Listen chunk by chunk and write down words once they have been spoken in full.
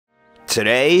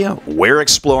Today, we're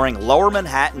exploring Lower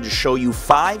Manhattan to show you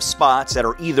 5 spots that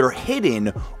are either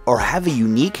hidden or have a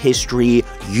unique history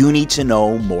you need to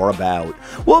know more about.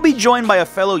 We'll be joined by a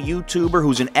fellow YouTuber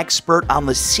who's an expert on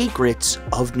the secrets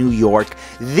of New York.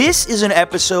 This is an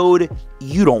episode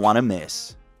you don't want to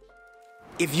miss.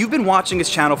 If you've been watching this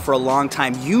channel for a long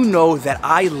time, you know that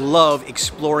I love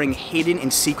exploring hidden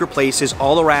and secret places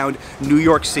all around New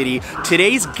York City.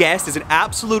 Today's guest is an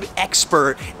absolute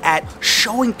expert at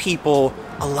showing people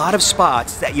a lot of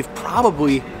spots that you've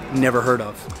probably never heard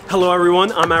of. Hello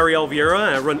everyone, I'm Ariel Vieira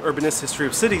and I run Urbanist History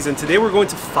of Cities, and today we're going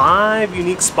to 5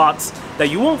 unique spots that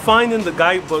you won't find in the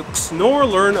guidebooks nor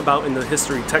learn about in the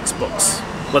history textbooks.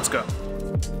 Let's go.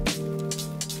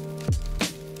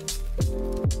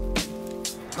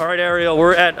 All right, Ariel,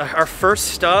 we're at our first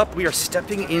stop. We are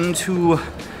stepping into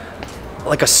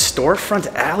like a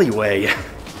storefront alleyway.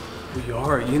 We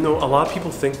are. You know, a lot of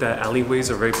people think that alleyways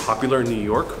are very popular in New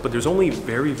York, but there's only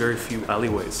very, very few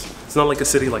alleyways. It's not like a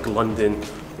city like London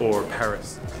or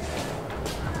Paris.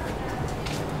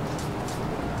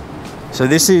 So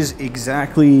this is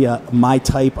exactly my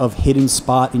type of hidden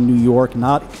spot in New York,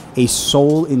 not a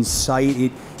soul in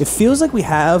sight. It feels like we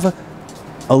have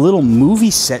a little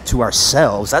movie set to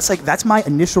ourselves. That's my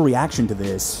initial reaction to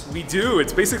this. We do.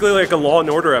 It's basically like a Law and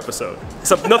Order episode.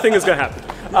 So nothing is gonna happen.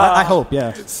 I hope,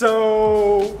 yeah.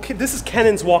 So this is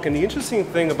Cannon's Walk, and the interesting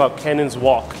thing about Cannon's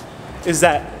Walk is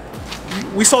that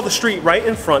we saw the street right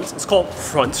in front. It's called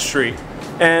Front Street.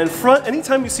 And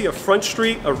anytime you see a front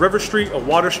street, a river street, a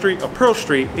water street, a pearl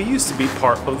street, it used to be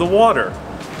part of the water.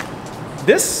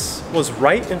 This was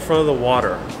right in front of the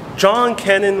water. John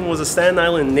Cannon was a Staten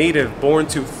Island native born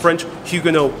to French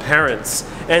Huguenot parents,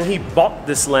 and he bought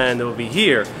this land over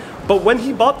here. But when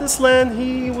he bought this land,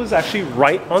 he was actually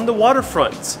right on the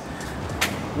waterfront.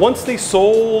 Once they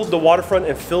sold the waterfront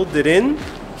and filled it in,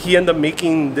 he ended up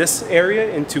making this area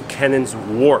into Cannon's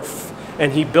Wharf.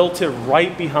 And he built it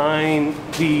right behind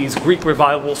these Greek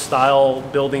Revival style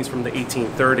buildings from the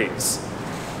 1830s,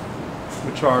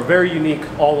 which are very unique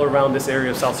all around this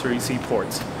area of South Street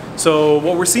Seaport. So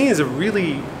what we're seeing is a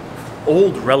really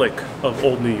old relic of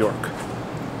old New York.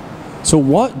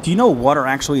 So do you know what are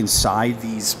actually inside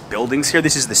these buildings here?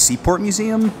 This is the Seaport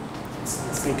Museum? Let's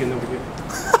sneak in over here.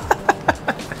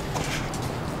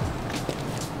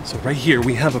 So right here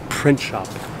we have a print shop.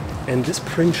 And this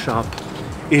print shop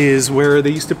is where they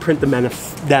used to print the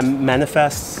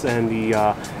manifests and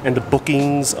the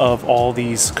bookings of all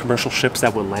these commercial ships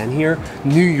that would land here.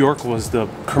 New York was the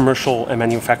commercial and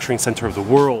manufacturing center of the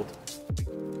world.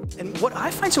 And what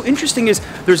I find so interesting is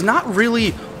there's not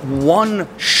really one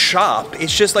shop.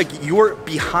 It's just like you're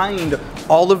behind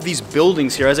all of these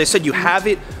buildings here. As I said, you have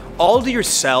it all to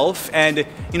yourself, and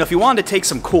you know, if you wanted to take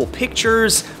some cool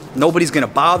pictures, nobody's gonna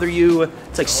bother you.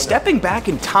 It's like stepping back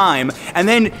in time, and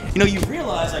then you know, you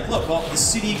realize like, look, well, the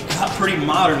city got pretty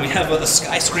modern. We have a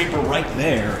skyscraper right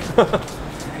there.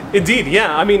 Indeed,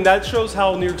 yeah. I mean, that shows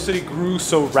how New York City grew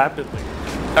so rapidly.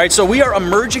 All right, so we are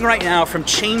emerging right now from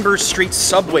Chambers Street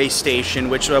subway station,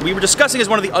 which we were discussing as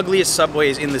one of the ugliest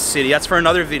subways in the city. That's for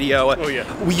another video. Oh yeah.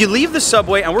 You leave the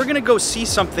subway, and we're gonna go see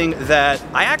something that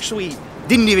I actually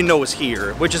didn't even know was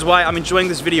here, which is why I'm enjoying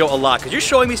this video a lot, because you're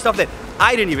showing me stuff that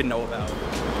I didn't even know about.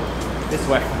 This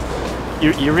way.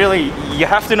 You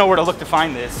have to know where to look to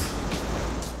find this.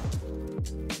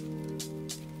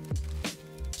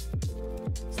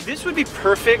 This would be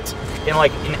perfect in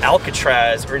like in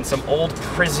Alcatraz or in some old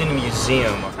prison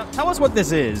museum. Tell us what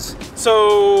this is.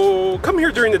 So come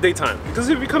here during the daytime, because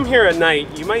if you come here at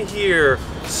night, you might hear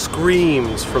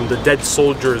screams from the dead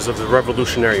soldiers of the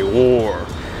Revolutionary War.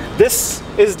 This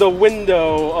is the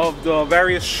window of the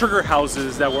various sugar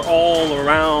houses that were all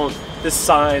around this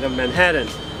side of Manhattan.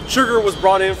 Sugar was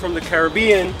brought in from the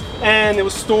Caribbean and it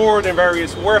was stored in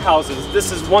various warehouses.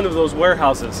 This is one of those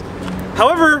warehouses.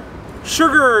 However,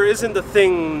 sugar isn't the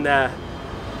thing that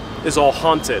is all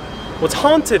haunted. What's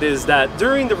haunted is that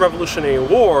during the Revolutionary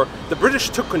War, the British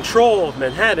took control of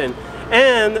Manhattan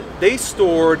and they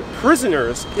stored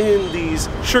prisoners in these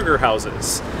sugar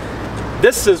houses.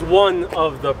 This is one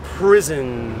of the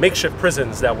makeshift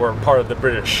prisons that were part of the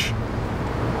British.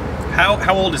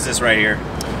 How old is this right here?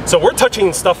 So we're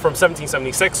touching stuff from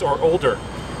 1776 or older,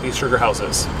 these sugar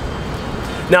houses.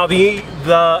 Now the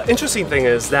interesting thing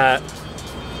is that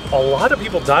a lot of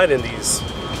people died in these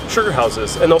sugar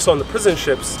houses and also on the prison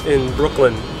ships in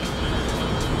Brooklyn.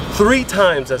 3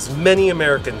 times as many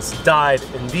Americans died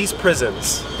in these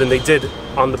prisons than they did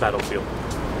on the battlefield.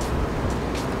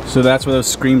 So that's where those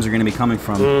screams are going to be coming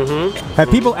from. Mm-hmm. Have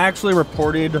people actually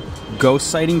reported ghost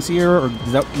sightings here, or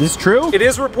is this true? It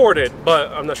is reported,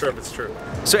 but I'm not sure if it's true.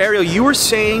 So Ariel, you were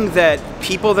saying that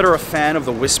people that are a fan of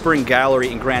the Whispering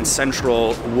Gallery in Grand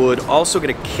Central would also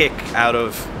get a kick out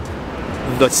of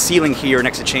the ceiling here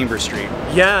next to Chambers Street.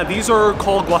 Yeah, these are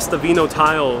called Guastavino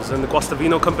tiles, and the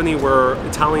Guastavino company were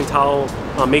Italian tile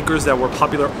makers that were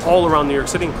popular all around New York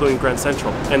City, including Grand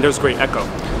Central. And there's great echo.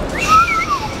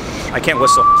 I can't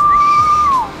whistle.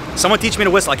 Someone teach me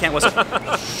to whistle. I can't whistle.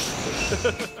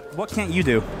 What can't you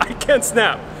do? I can't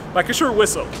snap, but I can sure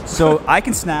whistle. So I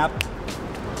can snap,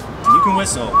 and you can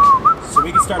whistle, so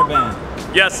we can start a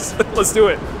band. Yes, let's do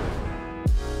it.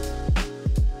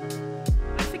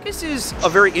 This is a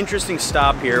very interesting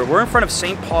stop here. We're in front of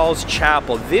St. Paul's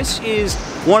Chapel. This is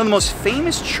one of the most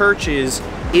famous churches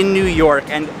in New York,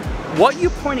 and what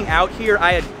you're pointing out here,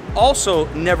 I had also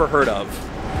never heard of.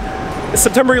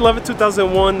 September 11,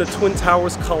 2001, the Twin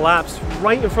Towers collapsed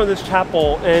right in front of this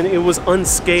chapel, and it was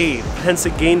unscathed. Hence,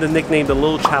 it gained the nickname the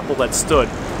Little Chapel That Stood.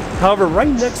 However, right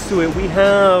next to it, we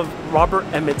have Robert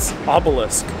Emmet's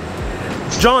Obelisk.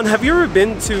 John, have you ever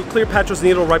been to Cleopatra's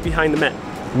Needle right behind the Met?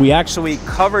 We actually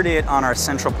covered it on our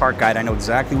Central Park guide. I know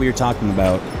exactly what you're talking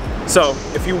about. So,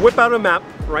 if you whip out a map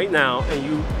right now and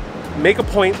you make a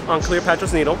point on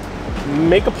Cleopatra's Needle,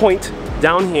 make a point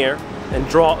down here, and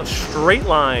draw a straight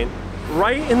line,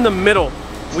 right in the middle,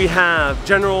 we have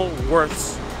General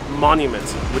Worth's monument,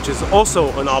 which is also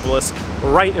an obelisk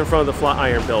right in front of the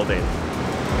Flatiron Building.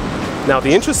 Now,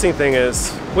 the interesting thing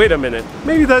is, wait a minute,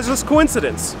 maybe that's just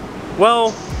coincidence.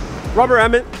 Well, Robert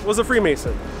Emmet was a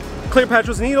Freemason.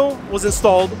 Cleopatra's Needle was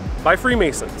installed by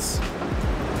Freemasons.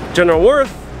 General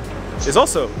Worth is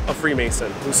also a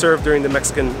Freemason who served during the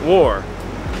Mexican War.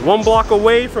 1 block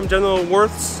away from General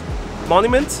Worth's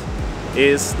monument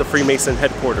is the Freemason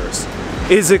headquarters.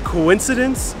 Is it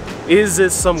coincidence? Is it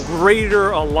some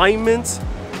greater alignment?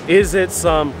 Is it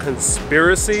some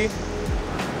conspiracy?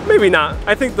 Maybe not.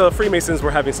 I think the Freemasons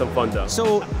were having some fun though.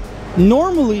 So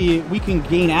normally we can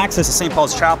gain access to St.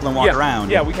 Paul's Chapel and walk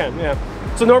around. Yeah, we can, yeah.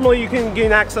 So normally you can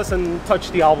gain access and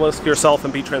touch the obelisk yourself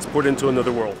and be transported into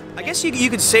another world. I guess you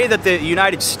could say that the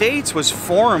United States was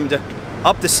formed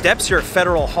up the steps here at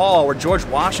Federal Hall where George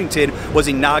Washington was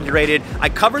inaugurated. I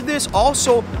covered this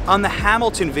also on the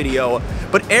Hamilton video,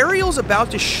 but Ariel's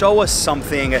about to show us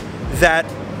something that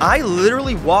I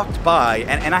literally walked by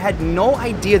and I had no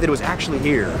idea that it was actually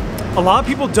here. A lot of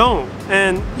people don't,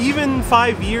 and even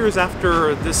 5 years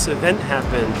after this event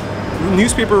happened,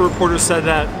 newspaper reporters said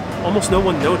that almost no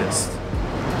one noticed.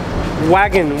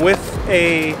 Wagon with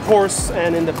a horse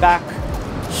and in the back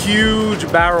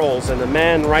huge barrels and a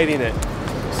man riding it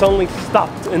suddenly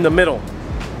stopped in the middle.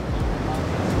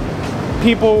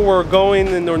 People were going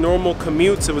in their normal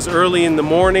commutes. It was early in the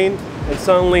morning and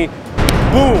suddenly,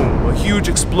 boom, a huge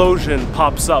explosion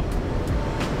pops up,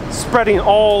 spreading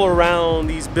all around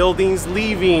these buildings,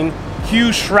 leaving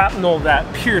huge shrapnel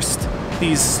that pierced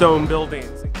these stone buildings.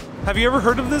 Have you ever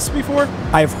heard of this before?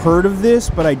 I've heard of this,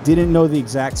 but I didn't know the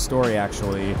exact story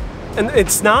actually. And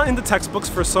it's not in the textbooks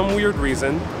for some weird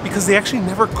reason, because they actually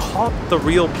never caught the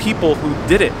real people who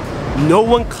did it. No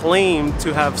one claimed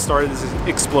to have started this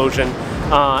explosion,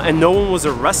 and no one was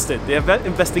arrested. The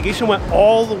investigation went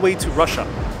all the way to Russia.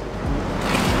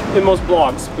 In most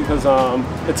blogs, because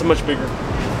it's much bigger.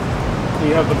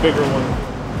 You have the bigger one.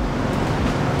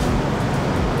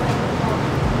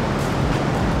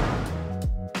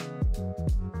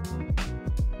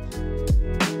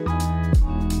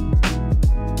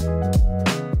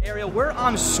 We're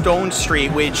on Stone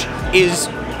Street, which is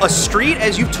a street,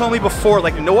 as you've told me before,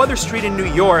 like no other street in New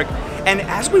York. And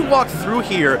as we walk through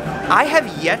here, I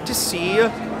have yet to see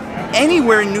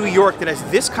anywhere in New York that has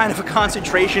this kind of a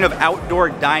concentration of outdoor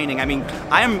dining. I mean,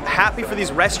 I am happy for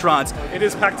these restaurants. It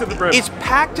is packed to the brim. It's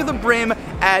packed to the brim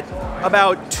at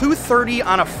about 2:30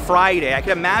 on a Friday. I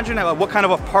can imagine what kind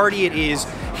of a party it is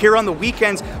here on the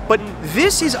weekends, but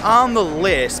this is on the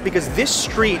list because this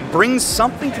street brings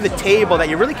something to the table that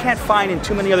you really can't find in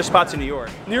too many other spots in New York.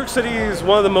 New York City is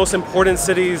one of the most important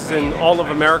cities in all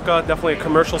of America, definitely a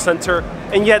commercial center,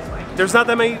 and yet there's not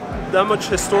that much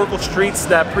historical streets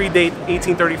that predate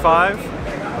 1835.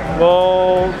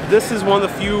 Well, this is one of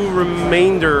the few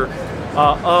remainder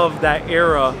of that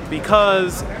era,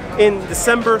 because in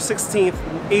December 16th,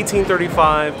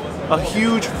 1835, a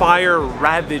huge fire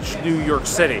ravaged New York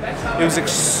City. It was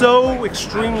so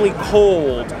extremely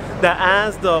cold that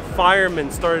as the firemen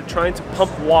started trying to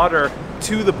pump water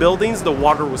to the buildings, the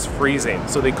water was freezing,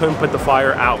 so they couldn't put the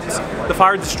fire out. The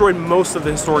fire destroyed most of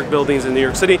the historic buildings in New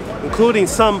York City, including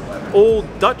some old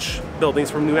Dutch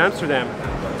buildings from New Amsterdam.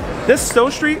 This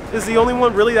Stone Street is the only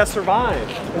one really that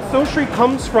survived. And Stone Street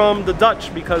comes from the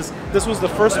Dutch because this was the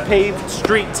first paved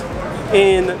street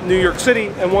in New York City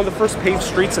and one of the first paved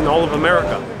streets in all of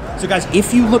America. So guys,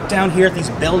 if you look down here at these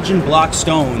Belgian block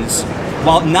stones,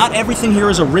 while not everything here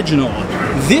is original,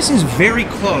 this is very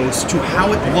close to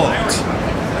how it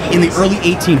looked in the early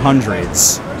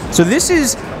 1800s. So this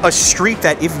is a street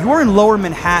that if you're in Lower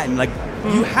Manhattan, like,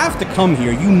 you have to come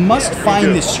here. You must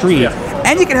find this street.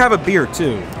 And you can have a beer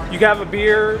too. You can have a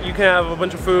beer, you can have a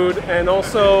bunch of food, and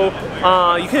also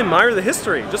you can admire the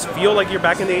history. Just feel like you're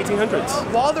back in the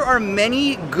 1800s. While there are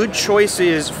many good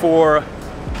choices for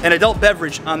an adult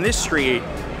beverage on this street,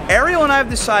 Ariel and I have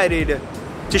decided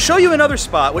to show you another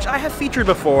spot, which I have featured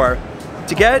before,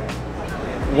 to get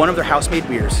one of their house-made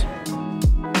beers.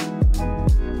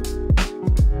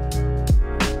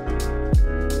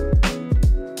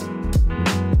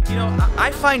 You know,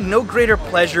 I find no greater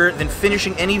pleasure than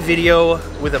finishing any video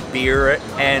with a beer,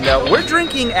 and we're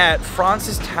drinking at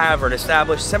Fraunces Tavern,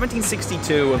 established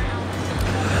 1762.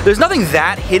 There's nothing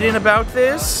that hidden about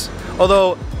this,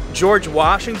 although George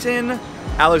Washington,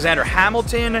 Alexander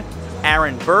Hamilton,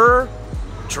 Aaron Burr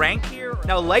drank here.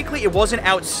 Now, likely it wasn't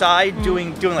outside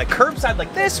doing like curbside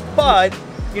like this, but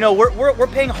you know, we're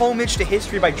paying homage to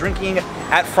history by drinking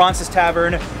at Fraunces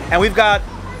Tavern, and we've got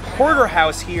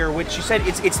Porterhouse here, which you said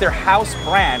it's their house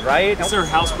brand, right? It's their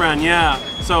house brand, yeah.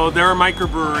 So they're a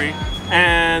microbrewery,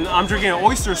 and I'm drinking an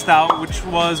oyster stout, which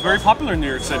was very popular in New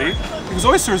York City, because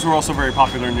oysters were also very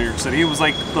popular in New York City. It was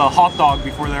like the hot dog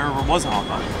before there ever was a hot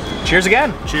dog. Cheers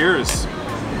again. Cheers.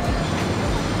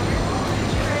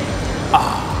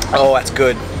 Oh, that's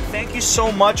good. Thank you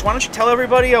so much. Why don't you tell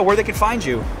everybody where they can find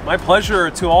you? My pleasure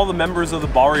to all the members of the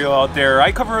barrio out there.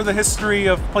 I cover the history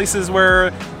of places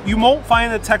where you won't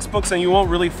find the textbooks and you won't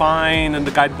really find in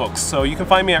the guidebooks. So you can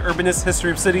find me at Urbanist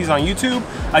History of Cities on YouTube.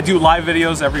 I do live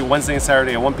videos every Wednesday and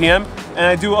Saturday at 1 p.m. And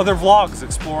I do other vlogs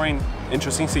exploring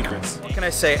interesting secrets. What can I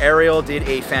say? Ariel did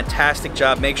a fantastic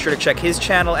job. Make sure to check his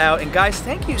channel out. And guys,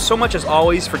 thank you so much as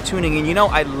always for tuning in. You know,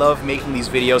 I love making these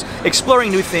videos,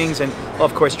 exploring new things, and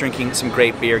of course drinking some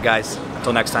great beer, guys.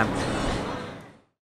 Until next time.